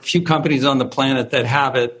there are a few companies on the planet that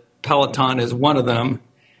have it. Peloton is one of them,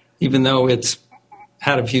 even though it's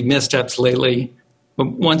had a few missteps lately.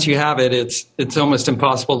 But once you have it, it's almost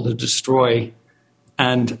impossible to destroy.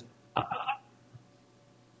 And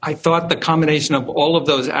I thought the combination of all of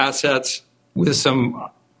those assets with some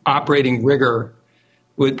operating rigor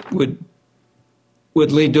would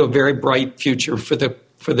lead to a very bright future for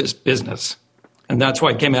this business. And that's why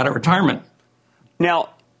I came out of retirement. Now,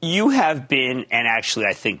 you have been, and actually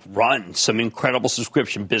I think run, some incredible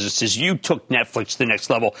subscription businesses. You took Netflix to the next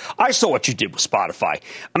level. I saw what you did with Spotify.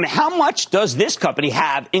 I mean, how much does this company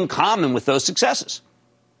have in common with those successes?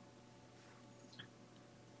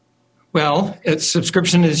 Well, it's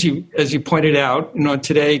subscription, as you pointed out. You know,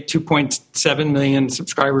 today 2.7 million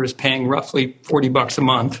subscribers paying roughly $40 a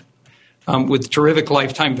month, with terrific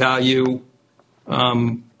lifetime value,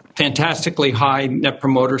 fantastically high net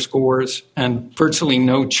promoter scores, and virtually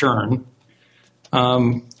no churn.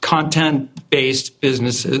 Content-based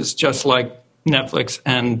businesses, just like Netflix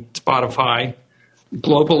and Spotify,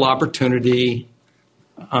 global opportunity,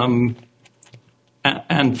 and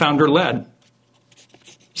founder-led.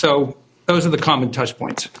 So those are the common touch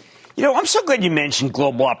points. You know, I'm so glad you mentioned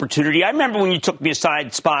global opportunity. I remember when you took me aside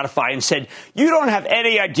at Spotify and said, you don't have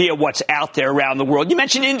any idea what's out there around the world. You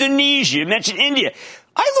mentioned Indonesia. You mentioned India.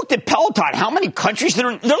 I looked at Peloton. How many countries? They're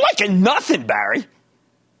like a nothing, Barry.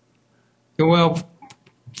 Well,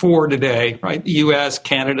 4 today, right? The U.S.,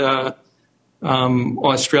 Canada,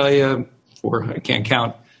 Australia, 4, I can't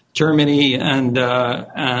count, Germany, and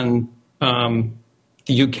the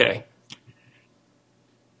U.K.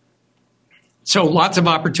 So lots of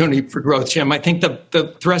opportunity for growth, Jim. I think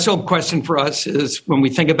the threshold question for us is when we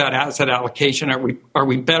think about asset allocation, are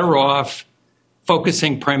we better off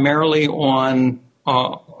focusing primarily on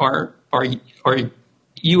our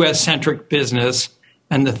U.S.-centric business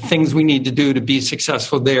and the things we need to do to be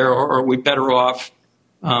successful there, or are we better off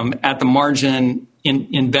at the margin in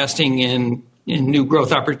investing in new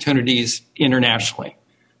growth opportunities internationally?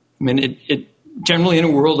 I mean, it generally in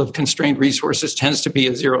a world of constrained resources tends to be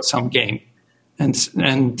a zero-sum game. And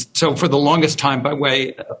so for the longest time, by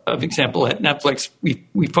way of example, at Netflix,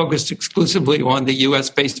 we focused exclusively on the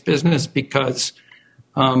U.S.-based business because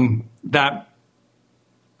that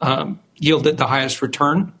yielded the highest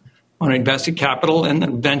return on invested capital and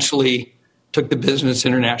eventually took the business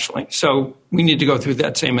internationally. So we need to go through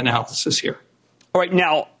that same analysis here. All right.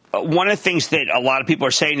 Now, one of the things that a lot of people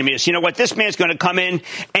are saying to me is, you know what, this man's going to come in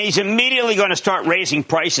and he's immediately going to start raising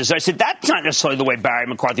prices. I said, that's not necessarily the way Barry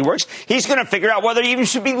McCarthy works. He's going to figure out whether he even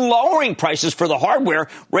should be lowering prices for the hardware,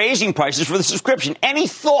 raising prices for the subscription. Any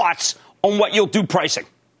thoughts on what you'll do pricing?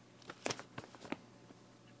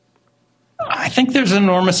 I think there's an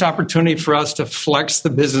enormous opportunity for us to flex the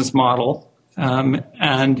business model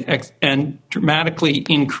and dramatically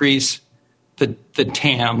increase the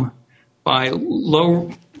TAM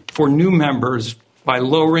for new members by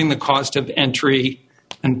lowering the cost of entry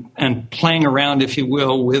and playing around, if you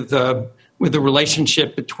will, with the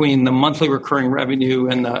relationship between the monthly recurring revenue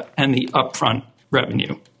and the upfront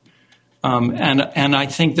revenue. And I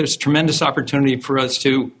think there's tremendous opportunity for us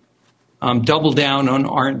to double down on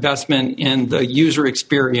our investment in the user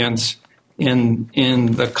experience, in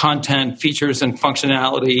the content, features, and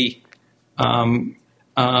functionality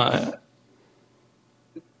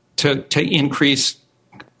to increase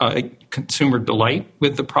consumer delight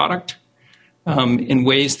with the product in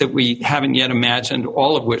ways that we haven't yet imagined,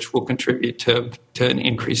 all of which will contribute to an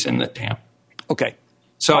increase in the TAM. Okay.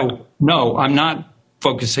 So, no, I'm not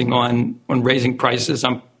focusing on raising prices.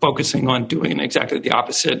 I'm focusing on doing exactly the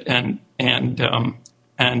opposite and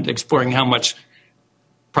exploring how much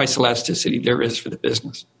price elasticity there is for the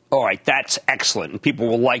business. All right, that's excellent, and people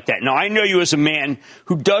will like that. Now, I know you as a man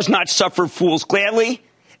who does not suffer fools gladly,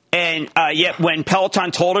 and yet when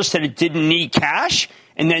Peloton told us that it didn't need cash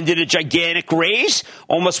and then did a gigantic raise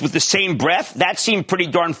almost with the same breath, that seemed pretty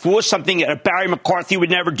darn foolish, something that Barry McCarthy would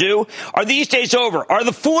never do. Are these days over? Are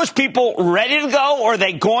the foolish people ready to go, or are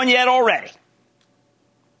they gone yet already?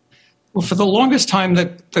 Well, for the longest time,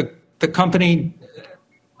 the company,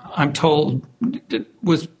 I'm told,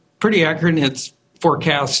 was pretty accurate in its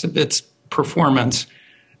forecasts of its performance,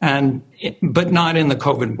 but not in the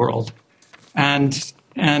COVID world. And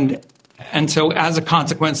so as a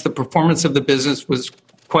consequence, the performance of the business was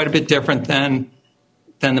quite a bit different than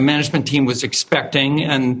the management team was expecting,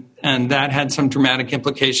 and that had some dramatic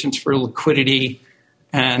implications for liquidity.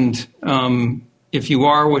 And if you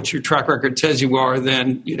are what your track record says you are,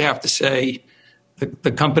 then you'd have to say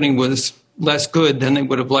the company was less good than they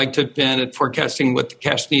would have liked to have been at forecasting what the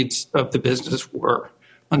cash needs of the business were.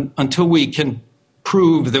 Until we can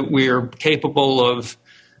prove that we're capable of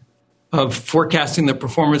forecasting the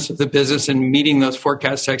performance of the business and meeting those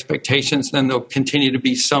forecast expectations, then there'll continue to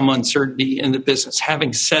be some uncertainty in the business.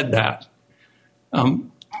 Having said that,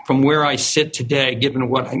 from where I sit today, given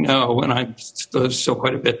what I know, and there's still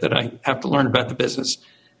quite a bit that I have to learn about the business,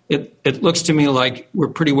 it looks to me like we're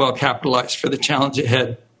pretty well capitalized for the challenge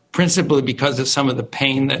ahead, principally because of some of the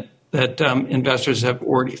pain that investors have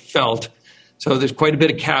already felt. So there's quite a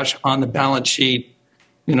bit of cash on the balance sheet,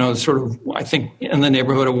 sort of, I think, in the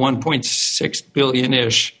neighborhood of 1.6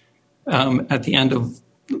 billion-ish at the end of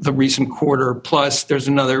the recent quarter. Plus, there's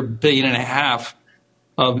another $1.5 billion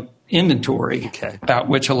of inventory, about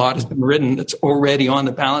which a lot has been written, that's already on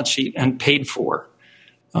the balance sheet and paid for.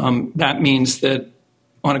 That means that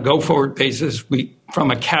on a go-forward basis, we,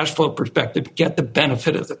 from a cash flow perspective, get the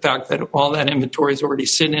benefit of the fact that all that inventory is already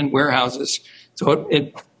sitting in warehouses. So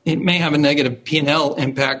it may have a negative P&L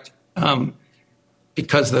impact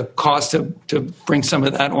because the cost to bring some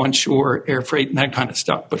of that onshore, air freight and that kind of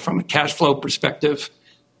stuff. But from a cash flow perspective,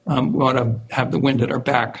 we ought to have the wind at our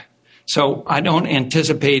back. So I don't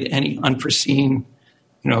anticipate any unforeseen,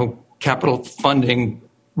 capital funding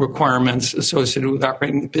requirements associated with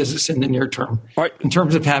operating the business in the near term. Right. In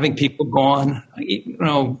terms of having people gone,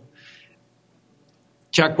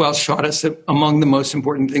 Jack Welch taught us that among the most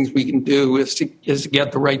important things we can do is to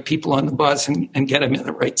get the right people on the bus and get them in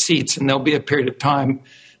the right seats. And there'll be a period of time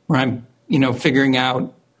where I'm, figuring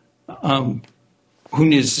out who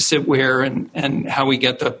needs to sit where and how we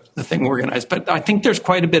get the thing organized. But I think there's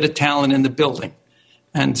quite a bit of talent in the building.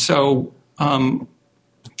 And so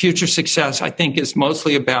future success, I think, is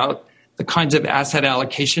mostly about the kinds of asset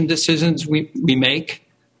allocation decisions we make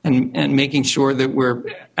and making sure that we're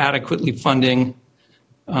adequately funding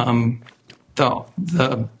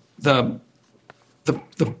the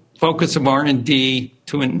focus of R&D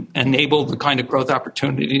to enable the kind of growth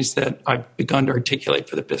opportunities that I've begun to articulate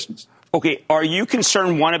for the business. Okay, are you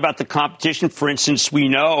concerned, one, about the competition? For instance, we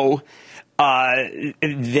know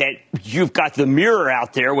that you've got the Mirror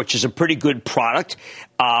out there, which is a pretty good product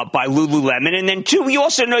by Lululemon. And then, two, we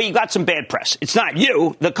also know you got some bad press. It's not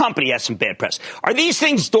you. The company has some bad press. Are these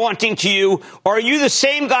things daunting to you? Or are you the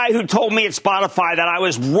same guy who told me at Spotify that I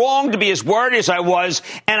was wrong to be as worried as I was,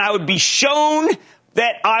 and I would be shown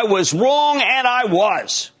that I was wrong, and I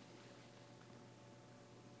was?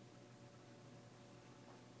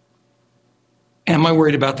 Am I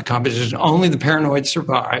worried about the competition? Only the paranoid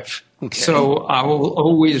survive. Okay. So I will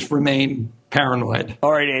always remain paranoid.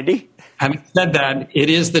 All right, Andy. Having said that, it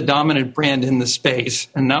is the dominant brand in the space,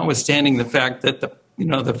 and notwithstanding the fact that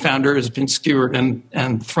the founder has been skewered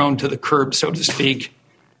and thrown to the curb, so to speak,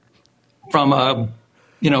 from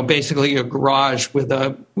basically a garage with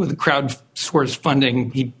a crowdsourced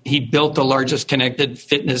funding. He built the largest connected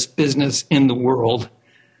fitness business in the world,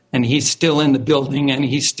 and he's still in the building, and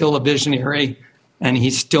he's still a visionary, and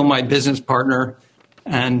he's still my business partner.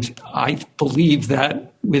 And I believe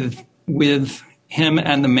that with him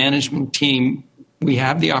and the management team, we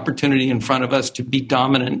have the opportunity in front of us to be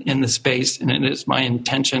dominant in the space, and it is my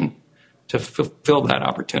intention to fulfill that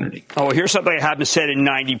opportunity. Oh, well, here's something I haven't said in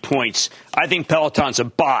 90 points. I think Peloton's a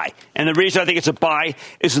buy. And the reason I think it's a buy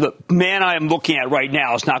is the man I am looking at right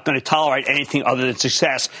now is not going to tolerate anything other than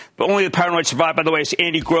success. But only the paranoid survive, by the way, is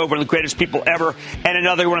Andy Grove, one of the greatest people ever. And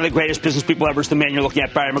another one of the greatest business people ever is the man you're looking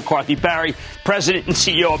at, Barry McCarthy. Barry, President and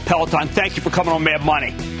CEO of Peloton, thank you for coming on Mad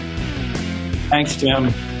Money. Thanks,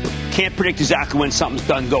 Jim. Can't predict exactly when something's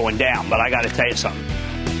done going down, but I got to tell you something.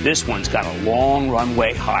 This one's got a long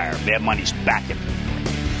runway higher. Mad Money's back in.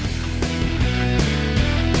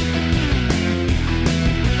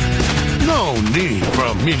 No need for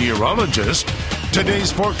a meteorologist.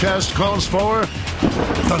 Today's forecast calls for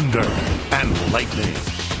thunder and lightning.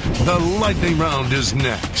 The lightning round is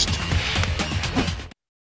next.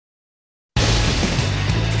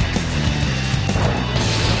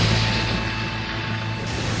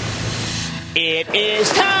 It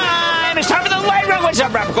is time. It's time for the lightning round. What's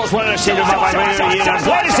up, Rappaport?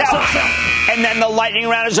 And then the lightning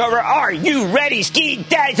round is over. Are you ready, Ski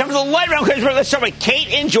Daddy? Time for the lightning round. Let's start with Kate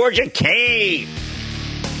in Georgia. Kate.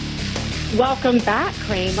 Welcome back,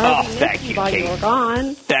 Cramer. Oh, thank you, while Kate. You were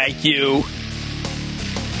gone. Thank you.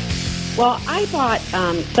 Well, I bought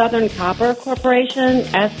Southern Copper Corporation,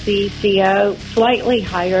 SCCO, slightly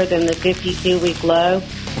higher than the 52-week low.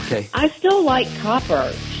 Okay. I still like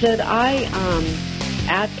copper. Should I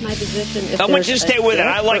add to my position? I want you to stay with it.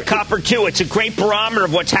 I like copper, too. It's a great barometer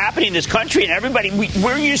of what's happening in this country. And everybody,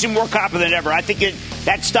 we're using more copper than ever. I think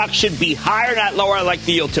that stock should be higher, not lower. I like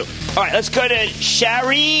the yield, too. All right, let's go to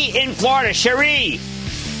Sherry in Florida. Sherry.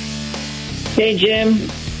 Hey, Jim.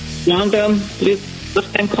 Long-term,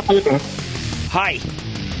 first-time caller. Hi.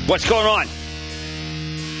 What's going on?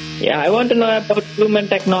 Yeah, I want to know about Lumen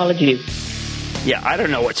Technologies. Yeah, I don't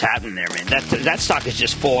know what's happening there, man. That stock is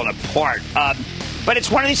just falling apart. But it's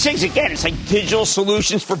one of these things, again, it's like digital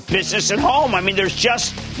solutions for business and home. I mean, there's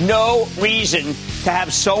just no reason to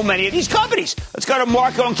have so many of these companies. Let's go to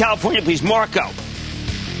Marco in California, please. Marco.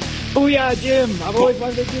 Oh, yeah, Jim. I've always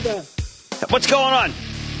wanted to do that. What's going on?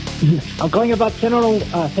 I'm calling about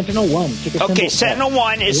Sentinel-1. Okay,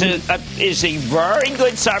 Sentinel-1 is a very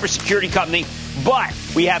good cybersecurity company, but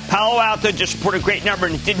we have Palo Alto just reported a great number,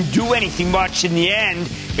 and it didn't do anything much in the end,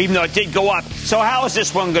 even though it did go up. So how is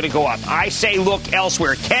this one going to go up? I say look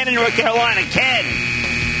elsewhere. Ken in North Carolina. Ken.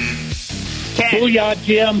 Booyah,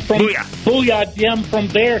 Jim from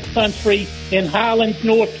Bear Country in Highlands,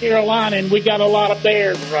 North Carolina, and we got a lot of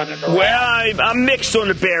bears running around. Well, I'm mixed on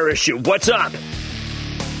the bear issue. What's up?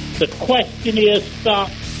 The question is,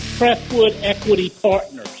 Crestwood Equity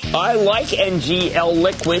Partners. I like NGL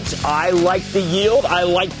Liquids. I like the yield. I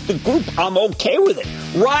like the group. I'm okay with it.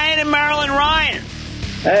 Ryan in Maryland. Ryan.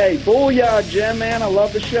 Hey, booyah, Jim, man. I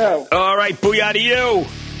love the show. All right, booyah to you.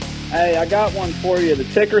 Hey, I got one for you. The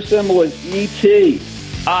ticker symbol is ET.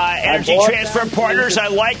 Energy Transfer Partners. I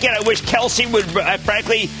like it. I wish Kelsey would,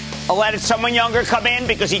 frankly, let someone younger come in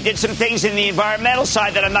because he did some things in the environmental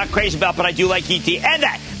side that I'm not crazy about, but I do like ET. And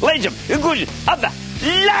that, ladies and gentlemen, conclusion of the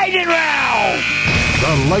Lightning Round.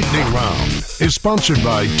 The Lightning Round is sponsored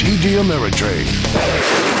by TD Ameritrade.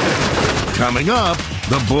 Coming up,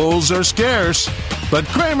 the bulls are scarce, but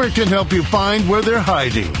Cramer can help you find where they're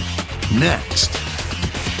hiding. Next.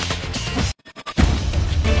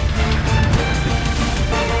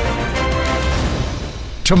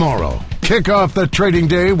 Tomorrow, kick off the trading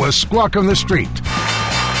day with Squawk on the Street.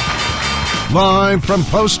 Live from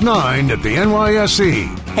Post 9 at the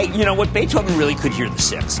NYSE. Hey, you know what? Beethoven really could hear the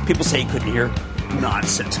sixth. People say he couldn't hear.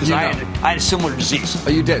 Nonsense. Because I had a similar disease. Oh,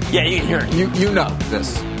 you did? Yeah, you can hear it. You know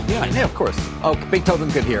this. Yeah, of course. Oh,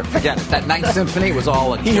 Beethoven could hear. Forget it. That Ninth Symphony was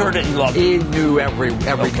all he heard it and loved it. He knew every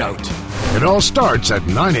note. It all starts at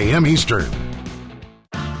 9 a.m. Eastern.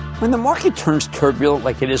 When the market turns turbulent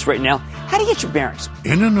like it is right now, how do you get your bearings?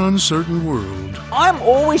 In an uncertain world, I'm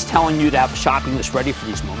always telling you to have a shopping list ready for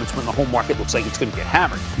these moments when the whole market looks like it's going to get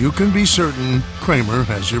hammered. you can be certain Cramer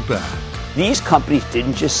has your back. These companies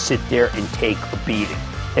didn't just sit there and take a beating.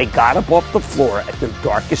 They got up off the floor at their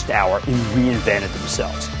darkest hour and reinvented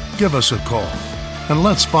themselves. Give us a call, and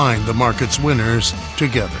let's find the market's winners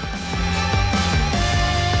together.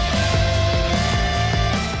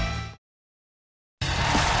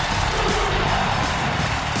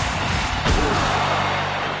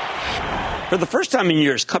 For the first time in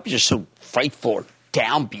years, companies are so frightful or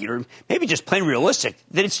downbeat or maybe just plain realistic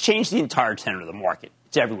that it's changed the entire tenor of the market.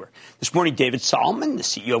 It's everywhere. This morning, David Solomon, the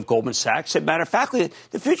CEO of Goldman Sachs, said, matter of fact,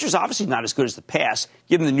 the future is obviously not as good as the past,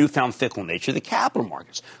 given the newfound fickle nature of the capital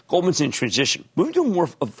markets. Goldman's in transition, moving to more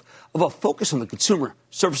of a focus on the consumer,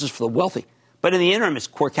 services for the wealthy. But in the interim, its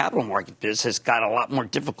core capital market business has got a lot more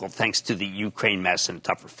difficult thanks to the Ukraine mess and a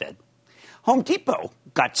tougher Fed. Home Depot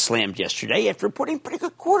got slammed yesterday after reporting a pretty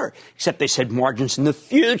good quarter, except they said margins in the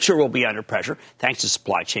future will be under pressure thanks to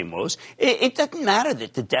supply chain woes. It doesn't matter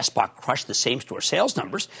that the despot crushed the same-store sales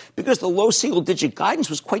numbers because the low single-digit guidance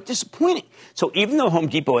was quite disappointing. So even though Home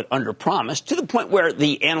Depot had underpromised, to the point where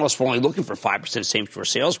the analysts were only looking for 5% same-store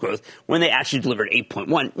sales growth when they actually delivered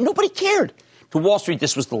 8.1, nobody cared. To Wall Street,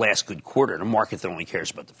 this was the last good quarter in a market that only cares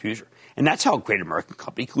about the future. And that's how a great American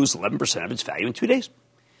company could lose 11% of its value in 2 days.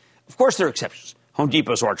 Of course, there are exceptions. Home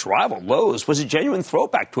Depot's arch rival, Lowe's, was a genuine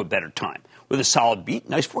throwback to a better time with a solid beat,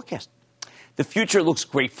 nice forecast. The future looks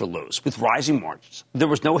great for Lowe's with rising margins. There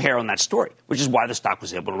was no hair on that story, which is why the stock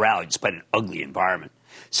was able to rally despite an ugly environment.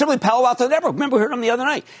 Similarly, Palo Alto Networks, remember we heard them the other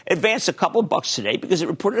night, advanced a couple of bucks today because it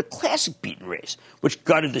reported a classic beat and raise, which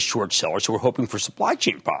gutted the short sellers who were hoping for supply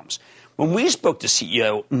chain problems. When we spoke to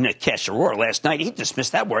CEO Nikesh Arora last night, he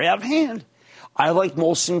dismissed that worry out of hand. I like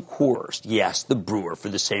Molson Coors, yes, the brewer, for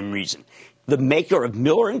the same reason. The maker of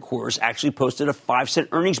Miller & Coors actually posted a 5-cent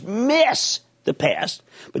earnings miss the past,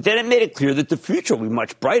 but then it made it clear that the future will be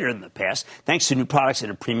much brighter than the past thanks to new products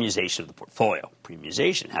and a premiumization of the portfolio.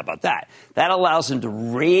 Premiumization, how about that? That allows them to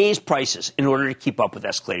raise prices in order to keep up with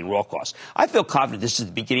escalating raw costs. I feel confident this is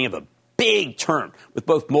the beginning of a big turn, with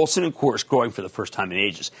both Molson and Coors growing for the first time in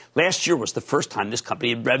ages. Last year was the first time this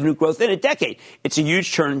company had revenue growth in a decade. It's a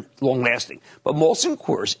huge turn, long-lasting. But Molson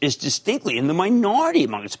Coors is distinctly in the minority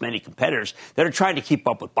among its many competitors that are trying to keep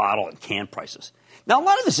up with bottle and can prices. Now, a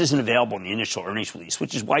lot of this isn't available in the initial earnings release,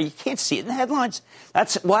 which is why you can't see it in the headlines.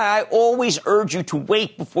 That's why I always urge you to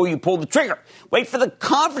wait before you pull the trigger. Wait for the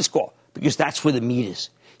conference call, because that's where the meat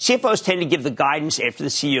is. CFOs tend to give the guidance after the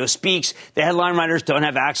CEO speaks. The headline writers don't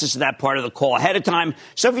have access to that part of the call ahead of time.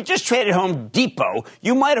 So if you just traded Home Depot,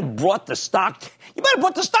 you might have brought the stock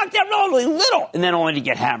down relatively little, and then only to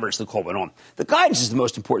get hammered as the call went on. The guidance is the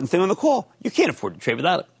most important thing on the call. You can't afford to trade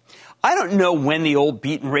without it. I don't know when the old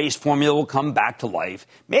beat and raise formula will come back to life.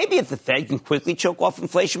 Maybe if the Fed can quickly choke off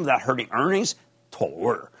inflation without hurting earnings, tall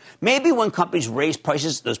order. Maybe when companies raise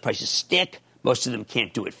prices, those prices stick. Most of them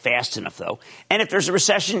can't do it fast enough, though. And if there's a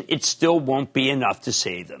recession, it still won't be enough to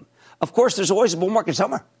save them. Of course, there's always a bull market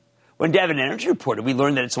somewhere. When Devon Energy reported, we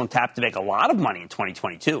learned that it's on tap to make a lot of money in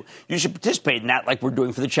 2022. You should participate in that like we're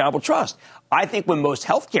doing for the Charitable Trust. I think when most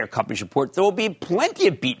healthcare companies report, there will be plenty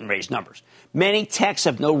of beat and raise numbers. Many techs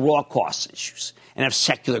have no raw costs issues and have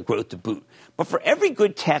secular growth to boot. But for every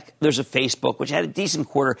good tech, there's a Facebook, which had a decent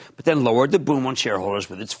quarter, but then lowered the boom on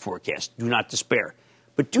shareholders with its forecast. Do not despair.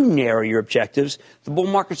 But do narrow your objectives. The bull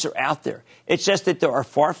markets are out there. It's just that there are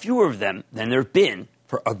far fewer of them than there have been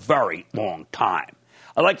for a very long time.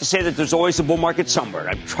 I like to say that there's always a bull market somewhere.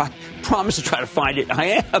 I promise to try to find it.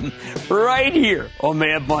 I am right here on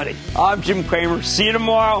Mad Money. I'm Jim Cramer. See you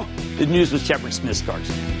tomorrow. The news with Shepard Smith starts.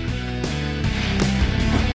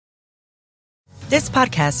 This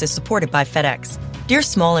podcast is supported by FedEx. Dear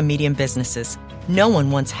small and medium businesses, no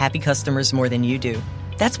one wants happy customers more than you do.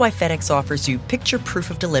 That's why FedEx offers you picture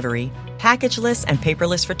proof of delivery, packageless and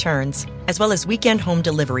paperless returns, as well as weekend home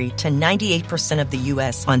delivery to 98% of the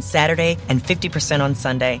U.S. on Saturday and 50% on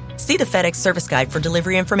Sunday. See the FedEx service guide for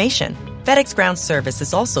delivery information. FedEx Ground service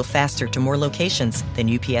is also faster to more locations than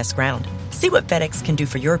UPS Ground. See what FedEx can do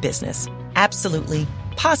for your business. Absolutely,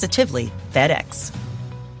 positively FedEx.